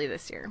bit early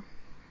this year.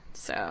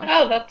 So,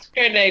 Oh, that's a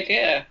great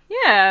idea.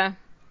 yeah.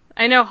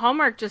 I know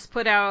Hallmark just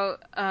put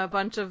out a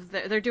bunch of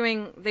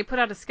they put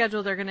out a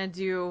schedule. They're going to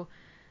do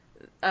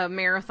a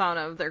marathon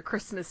of their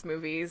Christmas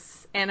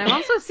movies. And I've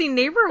also seen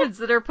neighborhoods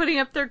that are putting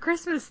up their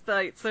Christmas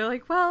lights. They're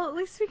like, well, at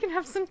least we can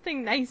have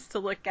something nice to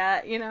look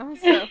at, you know?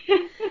 So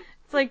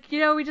it's like,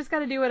 we just got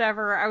to do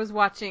whatever. I was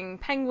watching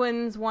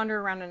penguins wander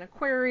around an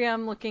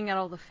aquarium, looking at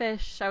all the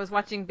fish. I was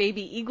watching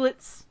baby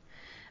eaglets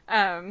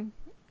um,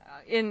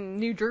 in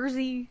New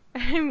Jersey.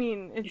 I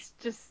mean, it's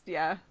just,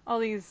 yeah, all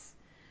these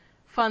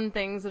fun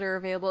things that are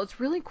available. It's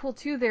really cool,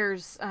 too.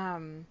 There's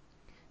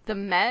the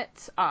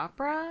Met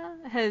Opera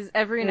has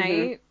every Hmm.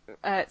 night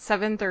at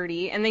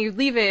 7:30, and they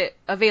leave it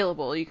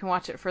available. You can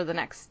watch it for the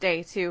next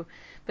day, too.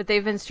 But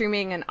they've been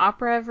streaming an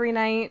opera every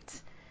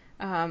night.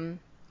 Um,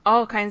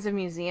 all kinds of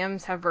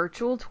museums have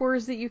virtual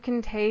tours that you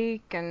can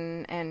take,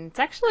 and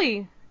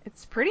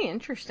it's pretty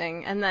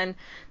interesting. And then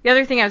the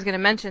other thing I was going to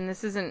mention,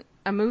 this isn't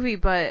a movie,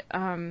 but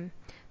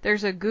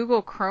there's a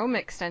Google Chrome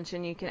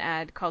extension you can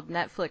add called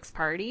Netflix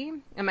Party,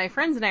 and my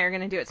friends and I are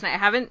going to do it tonight. I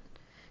haven't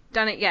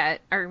done it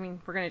yet, or I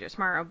mean, we're going to do it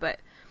tomorrow, but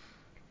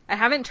I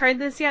haven't tried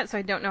this yet, so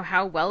I don't know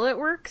how well it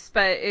works,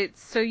 but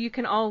it's so you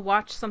can all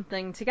watch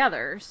something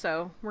together.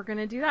 So we're going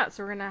to do that.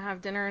 So we're going to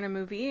have dinner and a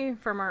movie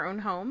from our own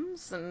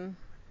homes and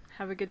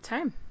have a good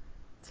time.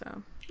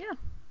 So, yeah.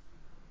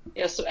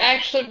 Yeah, so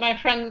actually,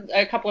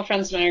 a couple of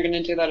friends and I are going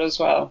to do that as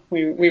well.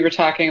 We were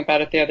talking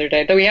about it the other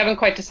day, though we haven't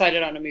quite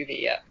decided on a movie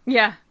yet.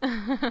 Yeah.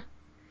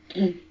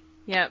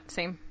 Yep,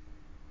 same.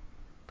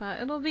 But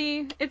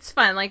it's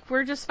fun. Like,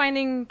 we're just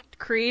finding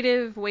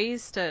creative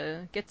ways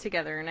to get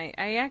together, and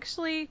I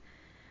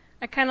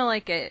kind of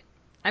like it.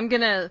 I'm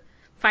gonna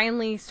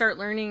finally start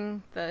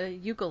learning the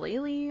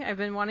ukulele. I've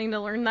been wanting to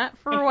learn that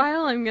for a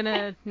while.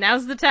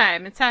 Now's the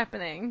time. It's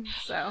happening.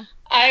 So,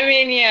 I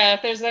mean, yeah,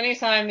 if there's any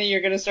time that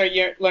you're going to start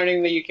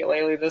learning the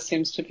ukulele, this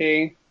seems to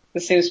be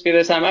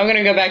the time. I'm going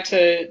to go back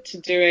to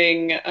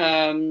doing.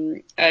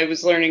 I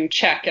was learning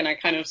Czech, and I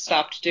kind of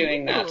stopped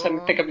doing that. So I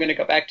ooh, think I'm going to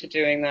go back to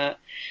doing that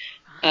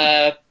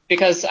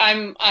because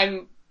I'm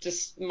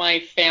just my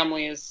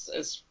family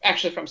is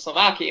actually from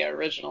Slovakia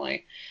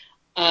originally.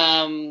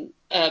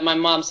 My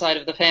mom's side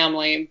of the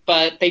family,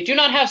 but they do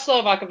not have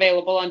Slovak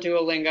available on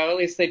Duolingo. At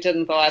least they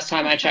didn't the last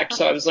time I checked.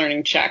 So I was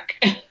learning Czech,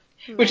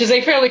 which is a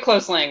nice. fairly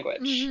close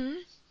language. Mhm.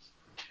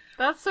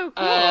 That's so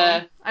Uh,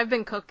 cool. I've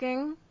been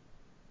cooking.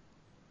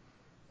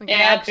 Like, I yeah,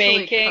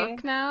 actually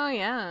cook now.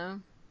 Yeah.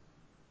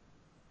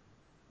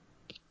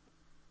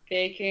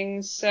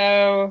 baking.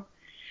 So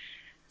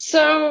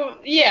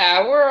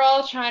yeah, we're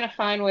all trying to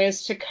find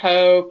ways to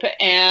cope,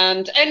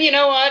 and you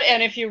know what?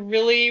 And if you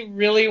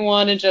really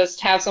want to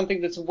just have something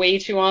that's way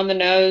too on the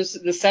nose,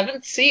 The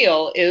Seventh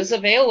Seal is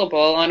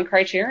available on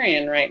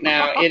Criterion right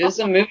now. It is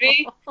a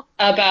movie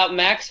about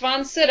Max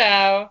von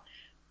Sydow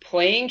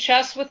playing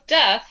chess with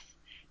death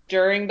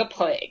during the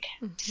plague.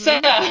 So,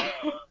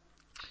 Mhm.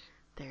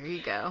 There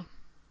you go.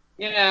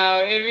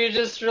 if you're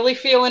just really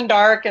feeling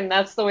dark and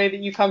that's the way that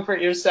you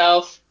comfort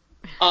yourself,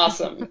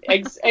 awesome.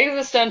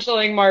 Existential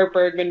Ingmar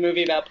Bergman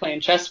movie about playing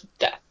chess with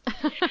death.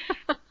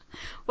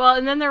 Well,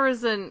 and then there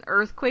was an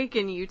earthquake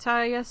in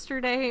Utah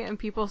yesterday, and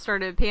people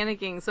started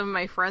panicking. Some of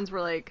my friends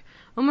were like,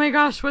 "Oh my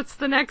gosh, what's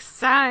the next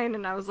sign?"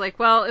 And I was like,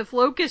 "Well, if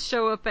locusts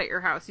show up at your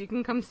house, you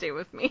can come stay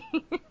with me."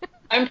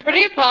 I'm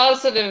pretty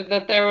positive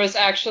that there was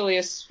actually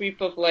a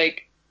sweep of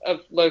like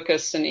of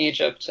locusts in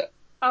Egypt.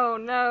 Oh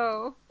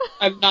no.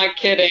 I'm not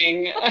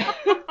kidding.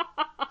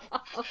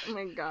 Oh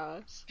my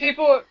gosh.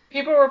 People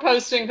were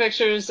posting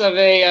pictures of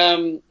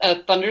a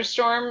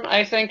thunderstorm,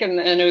 I think, and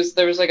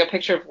there was like a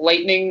picture of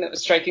lightning that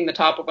was striking the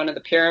top of one of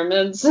the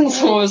pyramids, and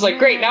someone was like,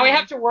 "Great, now we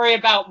have to worry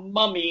about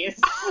mummies."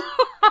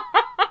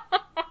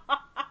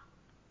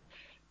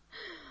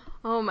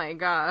 Oh my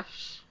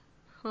gosh.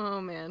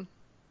 Oh man.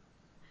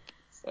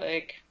 It's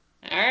like,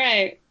 all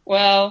right,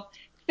 well,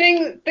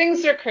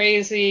 things are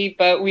crazy,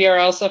 but we are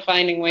also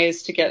finding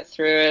ways to get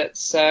through it.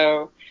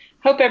 So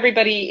hope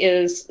everybody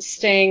is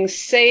staying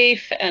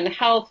safe and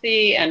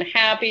healthy and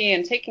happy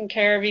and taking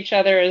care of each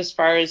other as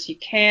far as you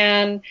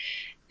can.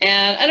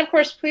 And of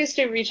course, please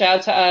do reach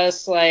out to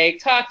us, like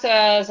talk to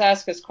us,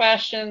 ask us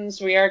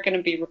questions. We are going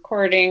to be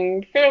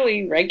recording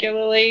fairly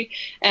regularly.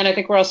 And I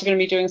think we're also going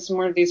to be doing some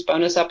more of these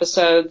bonus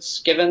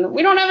episodes, given that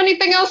we don't have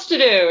anything else to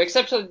do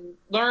except to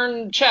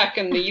learn Czech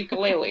and the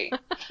ukulele.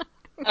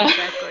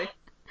 Exactly.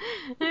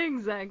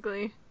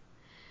 Exactly.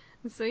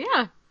 So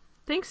yeah,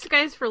 thanks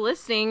guys for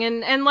listening,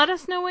 and let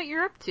us know what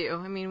you're up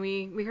to. I mean,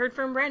 we heard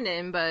from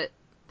Brendan, but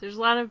there's a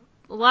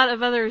lot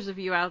of others of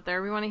you out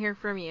there. We want to hear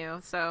from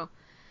you. So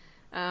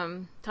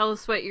tell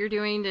us what you're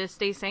doing to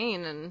stay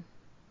sane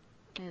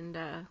and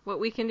what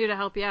we can do to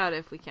help you out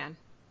if we can.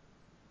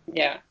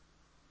 Yeah.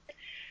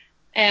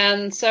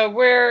 And so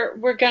we're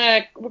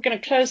gonna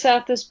close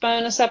out this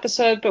bonus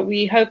episode, but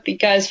we hope you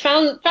guys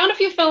found a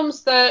few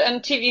films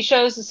and TV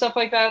shows and stuff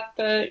like that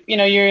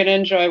you're gonna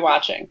enjoy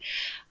watching.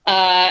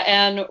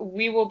 And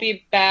we will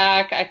be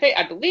back,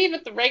 I believe,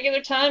 at the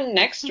regular time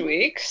next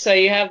week. So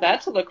you have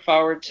that to look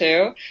forward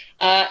to.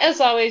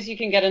 As always, you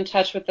can get in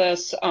touch with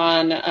us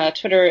on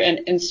Twitter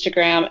and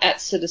Instagram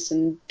at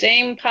Citizen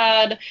Dame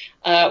Pod.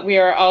 We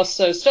are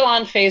also still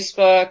on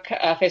Facebook,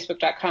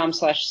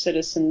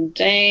 facebook.com/Citizen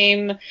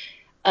Dame.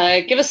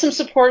 Give us some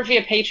support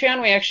via Patreon.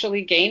 We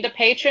actually gained a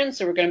patron,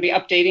 so we're going to be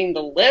updating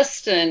the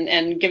list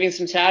and giving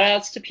some shout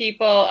outs to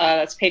people.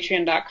 That's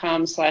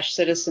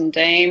patreon.com/Citizen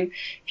Dame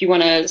if you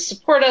want to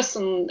support us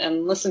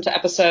and listen to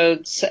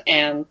episodes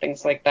and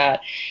things like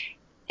that.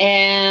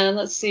 And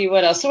let's see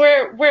what else. So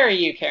where are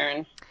you,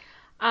 Karen?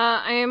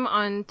 I am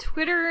on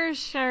Twitter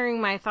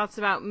sharing my thoughts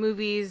about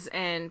movies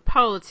and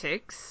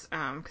politics,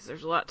 because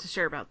there's a lot to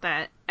share about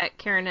that, at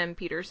Karen M.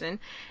 Peterson.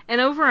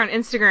 And over on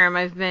Instagram,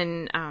 I've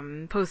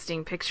been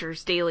posting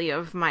pictures daily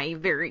of my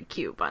very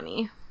cute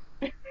bunny.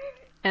 And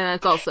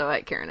that's also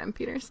at Karen M.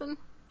 Peterson.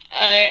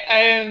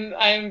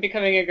 I'm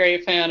becoming a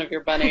great fan of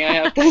your bunny, I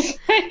have to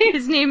say.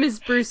 His name is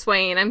Bruce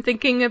Wayne. I'm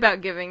thinking about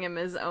giving him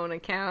his own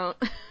account.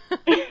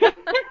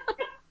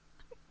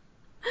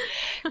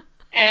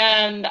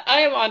 And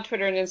I am on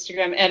Twitter and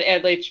Instagram at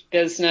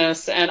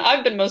LHBusiness, and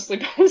I've been mostly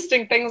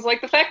posting things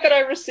like the fact that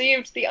I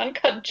received the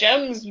Uncut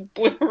Gems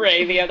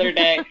Blu-ray the other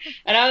day,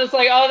 and I was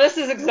like, oh, this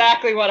is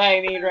exactly what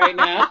I need right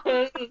now.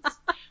 This is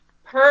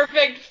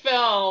perfect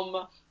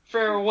film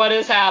for what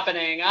is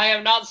happening. I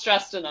am not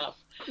stressed enough.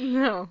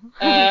 No.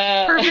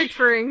 Perfect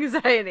for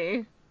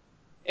anxiety.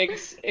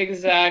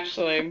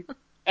 Exactly.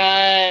 So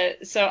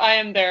I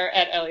am there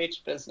at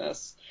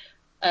LHBusiness.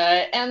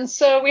 And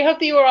so we hope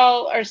that you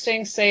all are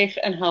staying safe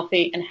and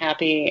healthy and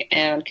happy,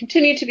 and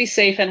continue to be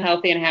safe and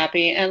healthy and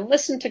happy, and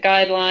listen to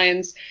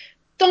guidelines.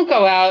 Don't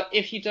go out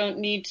if you don't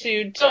need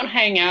to. Don't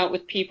hang out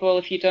with people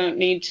if you don't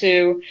need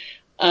to.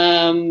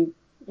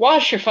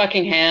 Wash your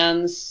fucking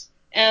hands,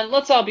 and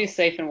let's all be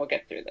safe, and we'll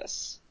get through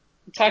this.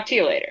 Talk to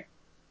you later.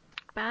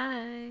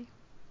 Bye.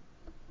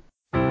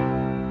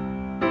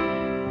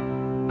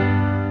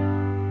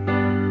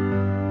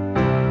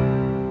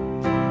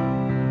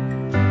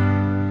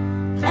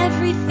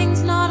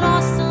 Everything's not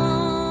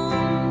awesome.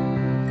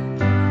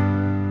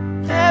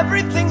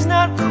 Everything's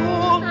not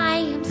cool. I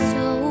am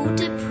so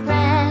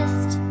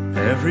depressed.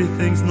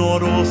 Everything's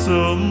not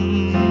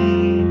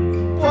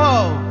awesome.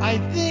 Whoa, I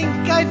think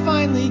I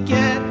finally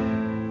get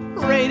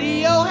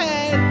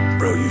Radiohead.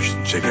 Bro, you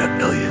should check out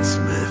Elliott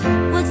Smith.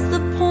 What's the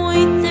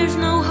point? There's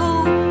no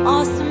hope.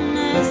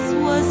 Awesomeness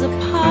was a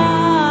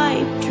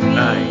pipe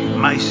dream.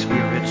 My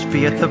spirits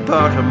be at the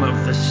bottom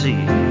of the sea.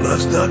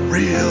 Love's not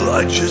real,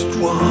 I just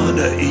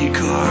wanna eat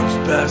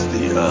carbs past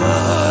the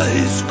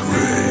ice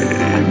cream.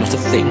 I'm not a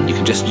thing you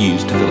can just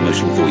use to fill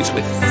emotional voids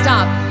with.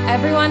 Stop.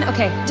 Everyone,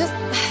 okay, just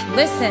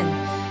listen.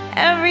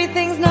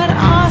 Everything's not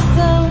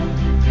awesome,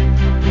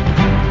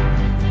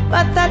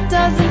 but that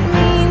doesn't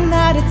mean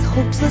that it's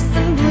hopeless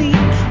and bleak.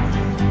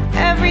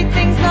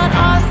 Everything's not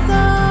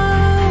awesome.